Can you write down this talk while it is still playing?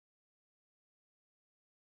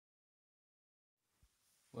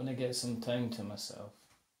When I get some time to myself,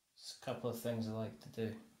 there's a couple of things I like to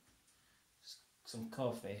do. Some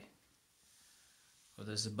coffee, or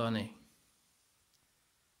there's a bunny.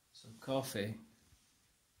 Some coffee,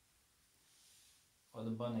 or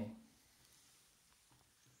the bunny.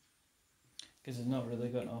 Because I've not really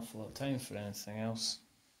got an awful lot of time for anything else.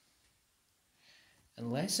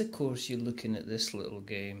 Unless, of course, you're looking at this little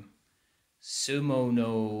game, Sumo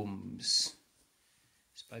Gnomes.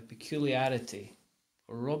 It's by Peculiarity,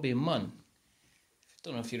 or Robbie Munn. I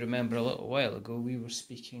don't know if you remember, a little while ago we were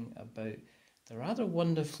speaking about the rather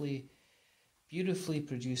wonderfully, beautifully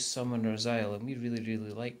produced Summoner's Isle, and we really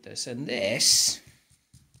liked this. And this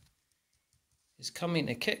is coming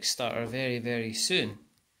to Kickstarter very soon.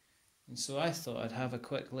 And so I thought I'd have a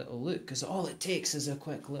quick little look, because all it takes is a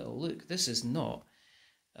quick little look. This is not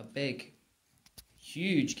a big,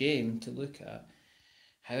 huge game to look at.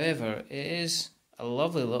 However, it is a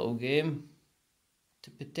lovely little game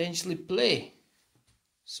to potentially play.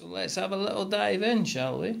 So let's have a little dive in,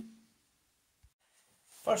 shall we?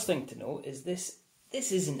 First thing to note is this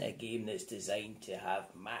isn't a game that's designed to have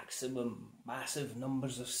massive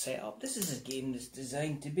numbers of setup. This is a game that's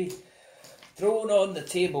designed to be thrown on the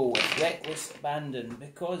table with reckless abandon,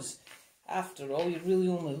 because after all, you're really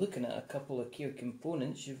only looking at a couple of key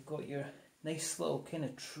components. You've got your nice little kind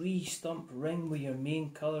of tree stump ring with your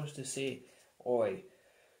main colours to say, oi,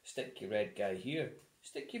 stick your red guy here,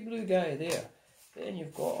 stick your blue guy there. Then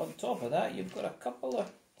you've got, on top of that, you've got a couple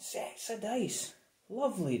of sets of dice.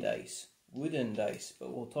 Lovely dice, wooden dice,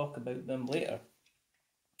 but we'll talk about them later.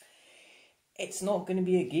 It's not going to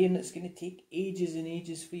be a game that's going to take ages and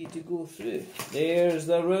ages for you to go through. There's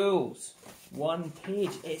the rules. One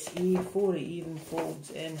page. It's A4. It even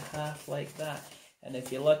folds in half like that. And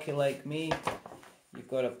if you're lucky like me, you've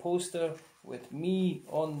got a poster with me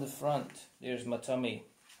on the front. There's my tummy.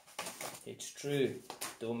 It's true.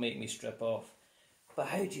 Don't make me strip off. But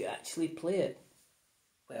how do you actually play it?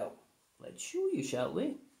 Well, let's show you, shall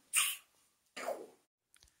we?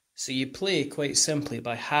 So you play quite simply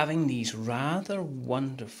by having these rather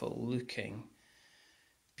wonderful looking,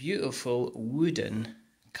 beautiful wooden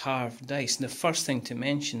carved dice. And the first thing to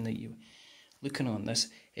mention that you're looking on this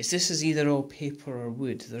is either all paper or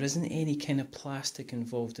wood. There isn't any kind of plastic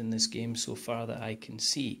involved in this game so far that I can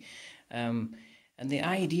see. And the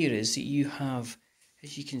idea is that you have,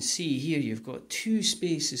 as you can see here, you've got two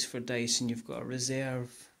spaces for dice and you've got a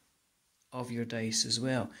reserve of your dice as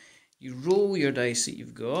well. You roll your dice that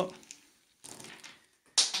you've got,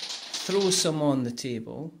 throw some on the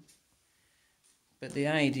table, but the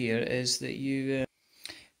idea is that you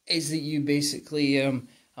basically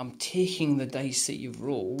I'm taking the dice that you've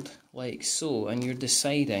rolled like so, and you're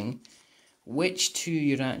deciding which two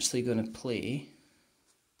you're actually going to play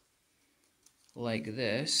like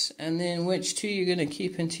this, and then which two you're going to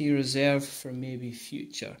keep into your reserve for maybe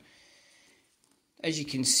future. As you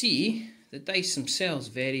can see, the dice themselves,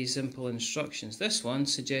 very simple instructions. This one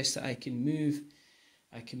suggests that I can move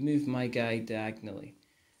my guy diagonally.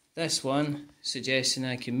 This one suggesting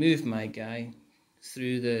I can move my guy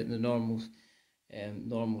through the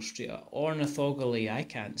normal street. Ornithogally, I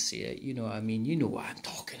can't see it. You know what I mean? You know what I'm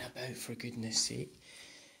talking about, for goodness sake.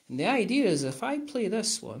 And the idea is, if I play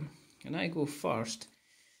this one and I go first,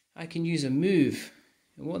 I can use a move.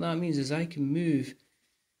 And what that means is I can move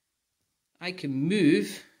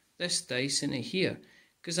this dice into here.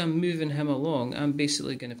 Because I'm moving him along, I'm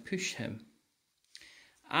basically going to push him.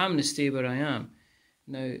 I'm going to stay where I am.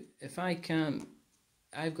 Now, if I can't,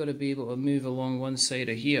 I've got to be able to move along one side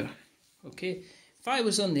of here. Okay? If I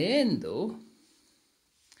was on the end, though,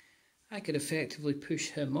 I could effectively push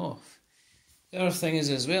him off. The other thing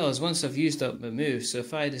is, as well, is once I've used up my move, so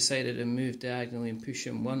if I decided to move diagonally and push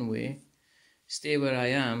him one way, stay where I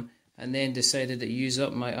am, and then decided to use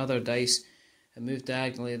up my other dice and move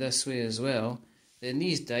diagonally this way as well, then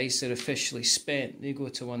these dice are officially spent. They go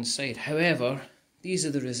to one side. However, these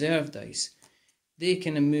are the reserve dice. They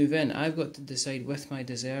can move in. I've got to decide with my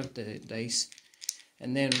reserve dice,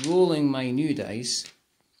 and then rolling my new dice,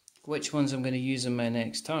 which ones I'm going to use in my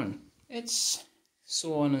next turn. It's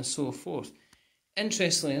so on and so forth.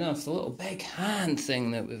 Interestingly enough, the little big hand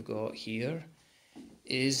thing that we've got here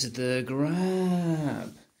is the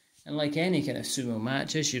grab. And like any kind of sumo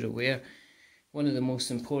match, as you're aware, one of the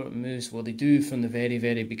most important moves, well, they do from the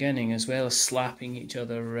very beginning, as well as slapping each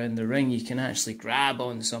other around the ring, you can actually grab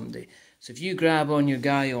on somebody. So if you grab on your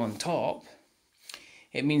guy on top,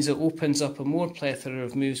 it means it opens up a more plethora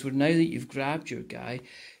of moves where now that you've grabbed your guy,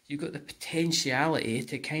 you've got the potentiality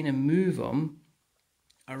to kind of move him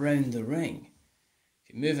around the ring.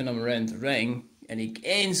 If you're moving him around the ring and he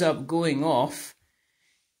ends up going off,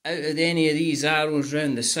 out of any of these arrows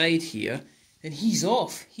round the side here, then he's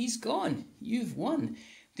off. He's gone. You've won.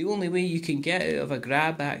 The only way you can get out of a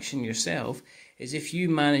grab action yourself is if you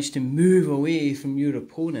manage to move away from your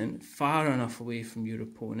opponent, far enough away from your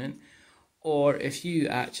opponent, or if you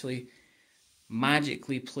actually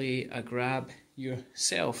magically play a grab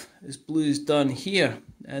yourself, as Blue's done here,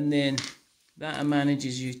 and then that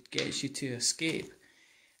gets you to escape.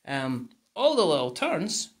 All the little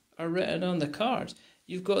turns are written on the cards.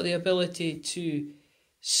 You've got the ability to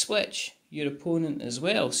switch your opponent as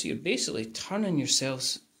well, so you're basically turning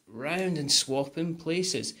yourselves round and swapping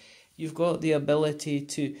places. You've got the ability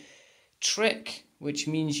to trick, which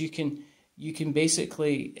means you can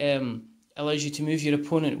basically allows you to move your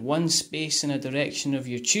opponent one space in a direction of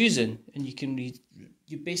your choosing, and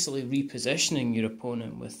you're basically repositioning your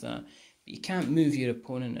opponent with that. But you can't move your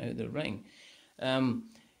opponent out of the ring.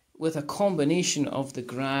 With a combination of the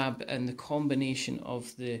grab and the combination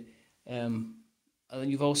of the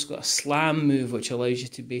you've also got a slam move, which allows you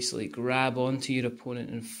to basically grab onto your opponent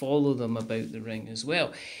and follow them about the ring as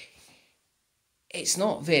well. It's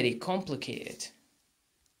not very complicated.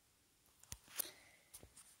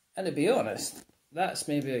 And to be honest, that's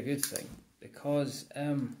maybe a good thing, because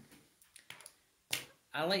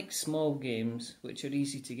I like small games which are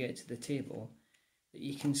easy to get to the table, that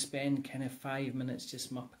you can spend kind of 5 minutes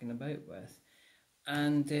just mucking about with.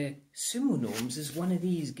 And Sumo Gnomes is one of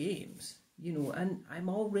these games, you know, and I'm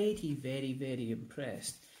already very, very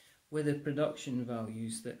impressed with the production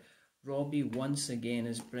values that Robbie once again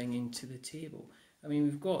is bringing to the table. I mean,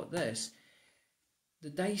 we've got this. The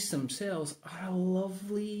dice themselves are a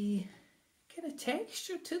lovely kind of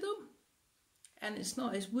texture to them. And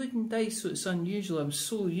it's wooden dice, so it's unusual. I'm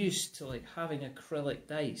so used to like having acrylic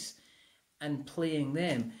dice and playing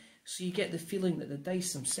them. So you get the feeling that the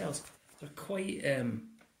dice themselves, they're quite,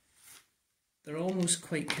 they're almost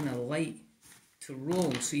quite kind of light to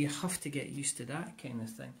roll. So you have to get used to that kind of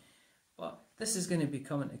thing. But this is going to be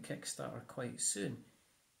coming to Kickstarter quite soon.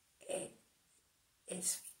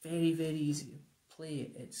 It's very, very easy to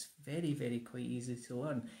play. It's very, very quite easy to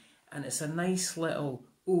learn. And it's a nice little,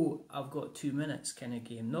 oh, I've got 2 minutes kind of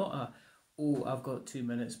game. Not a, oh, I've got 2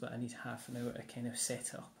 minutes, but I need half an hour to kind of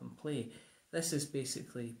set it up and play. This is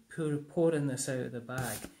basically pouring this out of the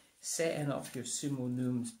bag, setting up your Sumo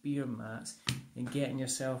Gnomes beer mats and getting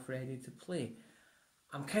yourself ready to play.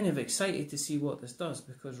 I'm kind of excited to see what this does,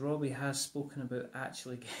 because Robbie has spoken about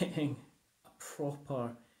actually getting a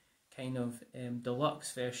proper kind of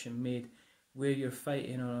deluxe version made where you're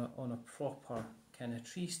fighting on a proper kind of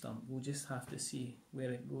tree stump. We'll just have to see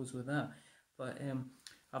where it goes with that. But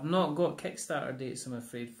I've not got Kickstarter dates, I'm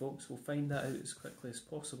afraid, folks. We'll find that out as quickly as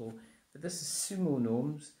possible. But this is Sumo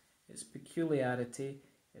Gnomes, it's Peculiarity,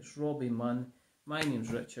 it's Robbie Munn, my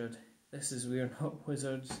name's Richard, this is We're Not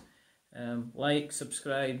Wizards. Like,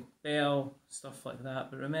 subscribe, bell, stuff like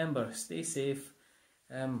that. But remember, stay safe,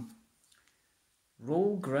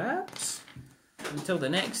 roll grabs. Until the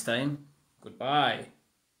next time, goodbye.